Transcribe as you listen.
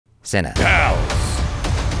CinePals.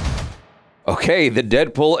 Okay, the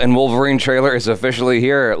Deadpool and Wolverine trailer is officially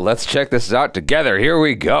here. Let's check this out together. Here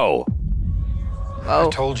we go. I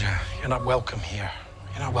told you, you're not welcome here.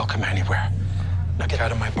 You're not welcome anywhere. Now get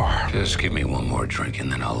out of my bar. Just give me one more drink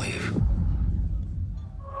and then I'll leave.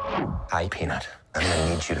 Hi, Peanut. I'm gonna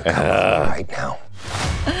need you to come over right now.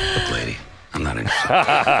 Look, lady, I'm not interested.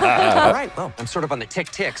 All right, well, I'm sort of on the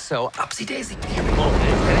tick-tick, so upsy daisy. Here we go.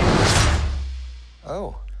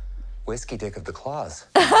 Oh, whiskey dick of the claws.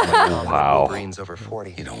 Wow. Wolverine's over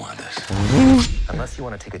 40. You don't want this. Unless you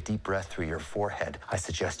want to take a deep breath through your forehead, I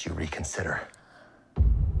suggest you reconsider.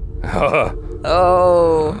 That's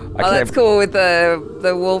cool with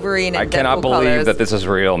the Wolverine and I cannot Deadpool believe colors. that this is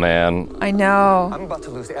real, man. I know. I'm about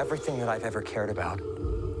to lose everything that I've ever cared about.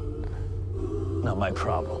 Not my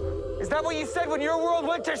problem. Is that what you said when your world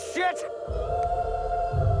went to shit?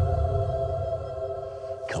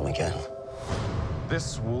 Come again.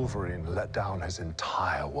 This Wolverine let down his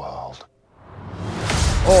entire world.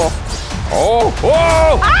 Oh,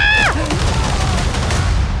 whoa!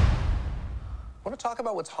 Want to talk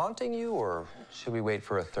about what's haunting you, or should we wait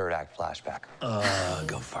for a third act flashback?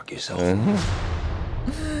 Go fuck yourself.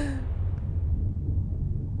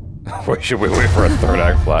 Wait, should we wait for a third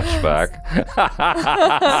act flashback?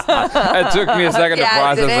 It took me a second to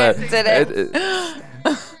process Did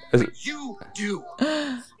it? You do.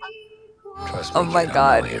 Trust me, Oh my kid,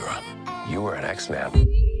 God. I'm no hero. You were an X-Man.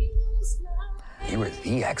 You were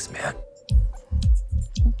the X-Man.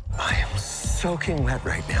 I am soaking wet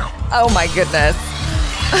right now. Oh my goodness.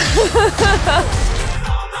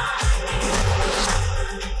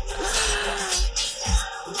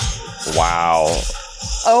 Wow.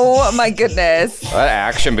 Oh my goodness. That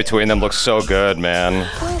action between them looks so good, man.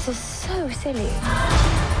 Boys are so silly.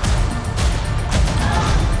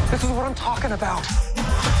 This is what I'm talking about.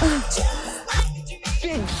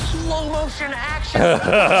 Big slow motion action.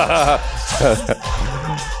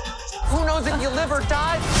 Who knows if you live or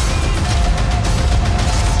die?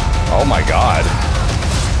 Oh my God.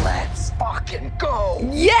 Let's fucking go.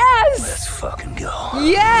 Yes! Let's fucking go.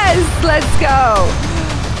 Yes! Let's go!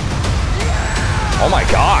 Oh my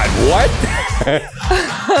God, what?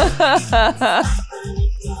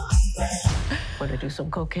 Want to do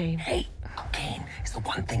some cocaine? Hey, cocaine is the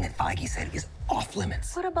one thing that Feige said is off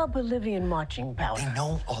limits. What about Bolivian marching They powder?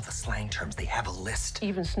 know all the slang terms. They have a list.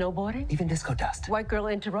 Even snowboarding? Even disco dust. White girl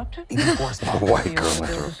interrupted? Even forest pop. White You girl. want to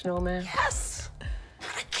build a snowman? Yes.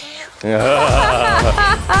 But I can't.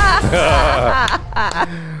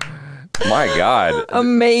 My God.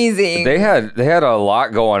 Amazing. They had a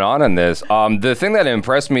lot going on in this. The thing that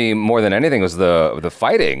impressed me more than anything was the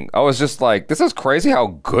fighting. I was just like, this is crazy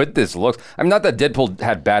how good this looks. I'm not that Deadpool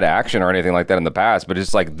had bad action or anything like that in the past, but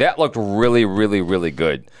it's like that looked really, really, really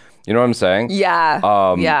good. You know what I'm saying? Yeah.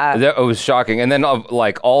 Yeah. That it was shocking. And then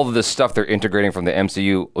like all of the stuff they're integrating from the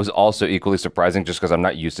MCU was also equally surprising just because I'm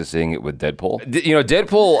not used to seeing it with Deadpool. You know,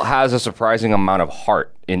 Deadpool has a surprising amount of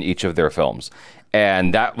heart in each of their films.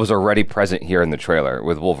 And that was already present here in the trailer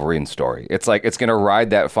with Wolverine's story. It's like it's going to ride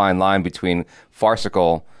that fine line between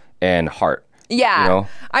farcical and heart. Yeah. You know?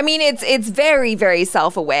 I mean, it's very, very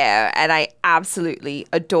self-aware, and I absolutely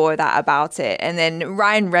adore that about it. And then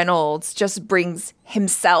Ryan Reynolds just brings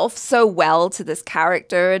himself so well to this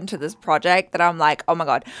character and to this project that I'm like, oh my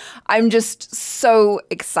God, I'm just so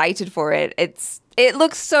excited for it. It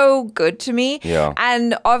looks so good to me. Yeah.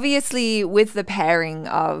 And obviously with the pairing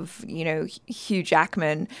of, you know, Hugh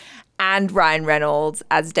Jackman and Ryan Reynolds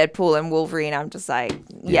as Deadpool and Wolverine, I'm just like,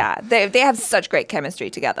 yeah, they have such great chemistry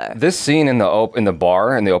together. This scene in the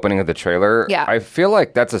bar in the opening of the trailer, Yeah. I feel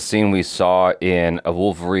like that's a scene we saw in a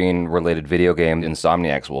Wolverine-related video game,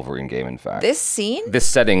 Insomniac's Wolverine game, in fact. This scene? This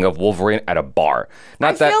setting of Wolverine at a bar.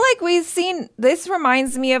 I feel like we've seen, this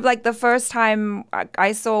reminds me of like the first time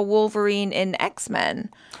I saw Wolverine in X-Men.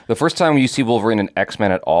 The first time you see Wolverine in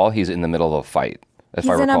X-Men at all, he's in the middle of a fight. If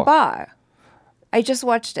I He's in recall. a bar. I just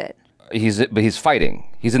watched it. But he's fighting.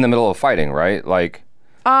 He's in the middle of fighting, right? Like,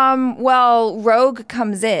 Well, Rogue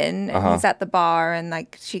comes in and he's at the bar and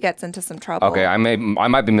like she gets into some trouble. okay, I might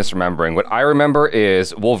be misremembering. What I remember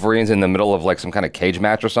is Wolverine's in the middle of like some kind of cage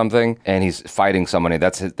match or something, and he's fighting somebody.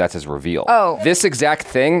 That's his reveal. Oh. This exact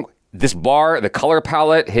thing this bar, the color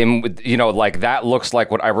palette, him, you know, like that looks like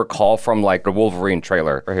what I recall from like the Wolverine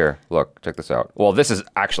trailer. Right here, look, check this out. Well, this is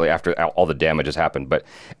actually after all the damage has happened, but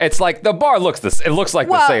it's like the bar looks this. It looks like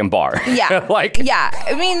the same bar. Yeah, like yeah.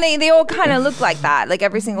 I mean, they all kind of look like that. Like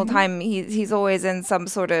every single time he's always in some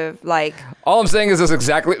sort of like. All I'm saying is this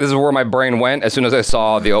is where my brain went as soon as I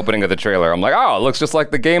saw the opening of the trailer. I'm like, oh, it looks just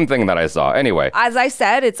like the game thing that I saw. Anyway, as I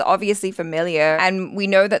said, it's obviously familiar, and we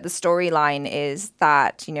know that the storyline is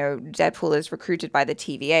that, you know, Deadpool is recruited by the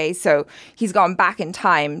TVA, so he's gone back in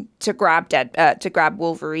time to grab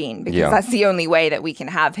Wolverine because that's the only way that we can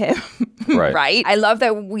have him. Right? I love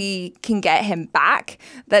that we can get him back,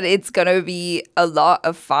 that it's gonna be a lot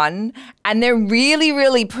of fun, and they're really,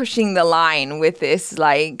 really pushing the line with this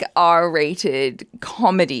like R-rated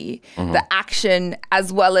comedy, the action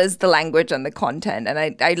as well as the language and the content. And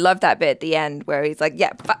I love that bit at the end where he's like,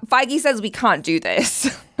 yeah, Feige says we can't do this.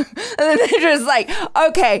 And then they're just like,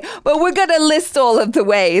 okay, but we're gonna list all of the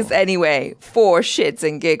ways anyway for shits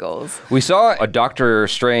and giggles. We saw a Doctor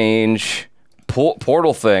Strange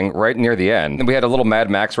portal thing right near the end. And we had a little Mad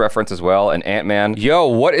Max reference as well, and Ant-Man. Yo,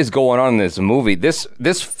 what is going on in this movie? This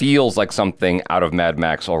feels like something out of Mad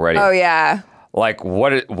Max already. Oh yeah. Like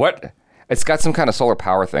what? It's got some kind of solar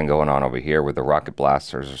power thing going on over here with the rocket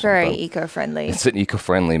blasters or something. Very eco-friendly. It's an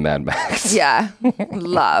eco-friendly Mad Max. Yeah.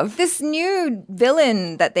 Love. This new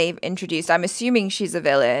villain that they've introduced, I'm assuming she's a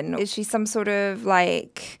villain. Is she some sort of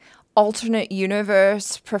like alternate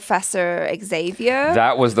universe Professor Xavier?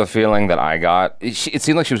 That was the feeling that I got. It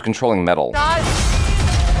seemed like she was controlling metal.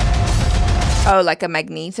 Oh, like a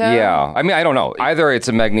Magneto? Yeah. I mean, I don't know. Either it's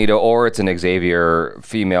a Magneto or it's an Xavier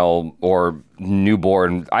female or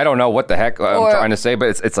newborn. I don't know what the heck I'm trying to say,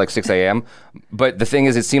 but it's like 6 a.m. But the thing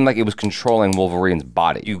is, it seemed like it was controlling Wolverine's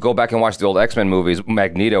body. You go back and watch the old X-Men movies,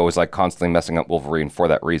 Magneto was like constantly messing up Wolverine for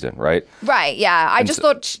that reason, right? Right, yeah. I just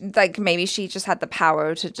thought like maybe she just had the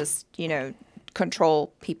power to just, you know,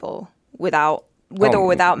 control people with or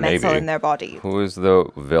without metal in their body. Who is the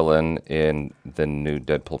villain in the new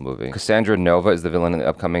Deadpool movie? Cassandra Nova is the villain in the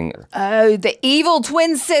upcoming... Oh, the evil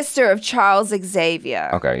twin sister of Charles Xavier.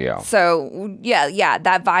 Okay, yeah. So, yeah,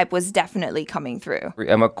 that vibe was definitely coming through.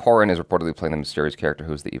 Emma Corrin is reportedly playing the mysterious character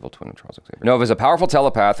who is the evil twin of Charles Xavier. Nova is a powerful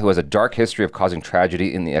telepath who has a dark history of causing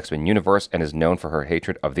tragedy in the X-Men universe and is known for her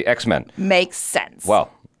hatred of the X-Men. Makes sense.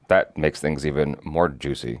 Well, that makes things even more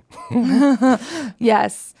juicy.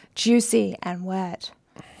 Yes. Juicy and wet.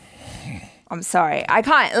 I'm sorry. I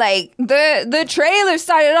can't, like, the trailer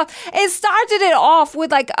started it off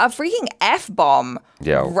with like a freaking F-bomb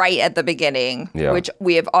right at the beginning, which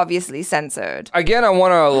we have obviously censored. Again, I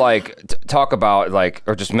want to like talk about like,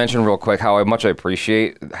 or just mention real quick how much I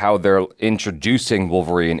appreciate how they're introducing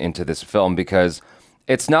Wolverine into this film, because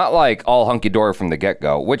it's not like all hunky-dory from the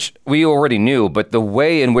get-go, which we already knew, but the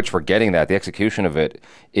way in which we're getting that, the execution of it,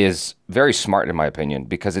 is very smart in my opinion,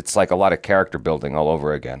 because it's like a lot of character building all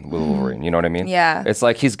over again with Wolverine. You know what I mean? Yeah. It's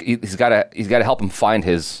like he's got to help him find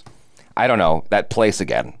his, I don't know, that place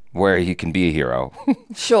again where he can be a hero.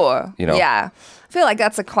 Sure. You know? Yeah. I feel like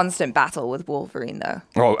that's a constant battle with Wolverine, though.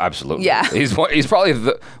 Oh, absolutely. Yeah. He's probably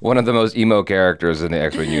one of the most emo characters in the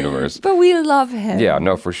X-Men universe. But we love him. Yeah,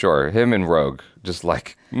 no, for sure. Him and Rogue, just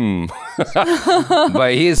like,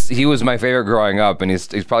 But he was my favorite growing up, and he's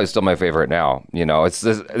probably still my favorite now. You know, this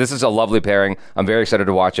is a lovely pairing. I'm very excited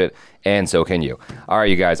to watch it, and so can you. All right,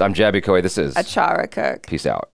 you guys. I'm Jabby Coy. This is Achara Kirk. Peace out.